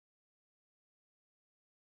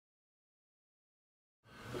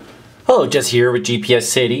Hello, Jess here with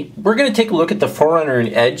GPSCity. We're going to take a look at the Forerunner and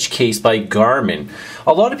Edge case by Garmin.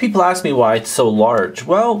 A lot of people ask me why it's so large.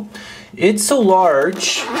 Well, it's so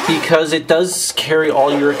large because it does carry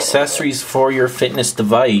all your accessories for your fitness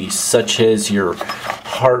device, such as your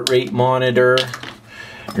heart rate monitor,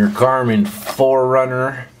 your Garmin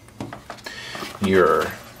Forerunner, your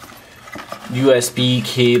USB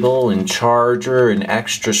cable and charger and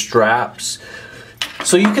extra straps.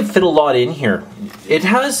 So you can fit a lot in here. It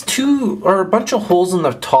has a bunch of holes in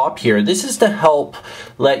the top here. This is to help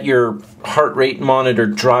let your heart rate monitor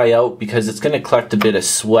dry out because it's going to collect a bit of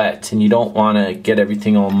sweat and you don't want to get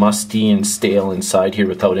everything all musty and stale inside here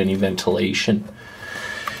without any ventilation.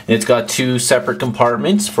 And it's got two separate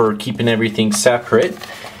compartments for keeping everything separate.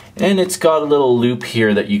 And it's got a little loop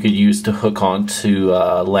here that you could use to hook onto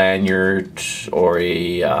a lanyard or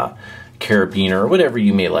a carabiner or whatever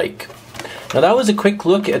you may like. Now that was a quick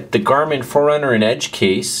look at the Garmin Forerunner and Edge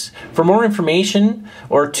case. For more information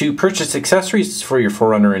or to purchase accessories for your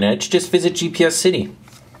Forerunner and Edge, just visit GPSCity.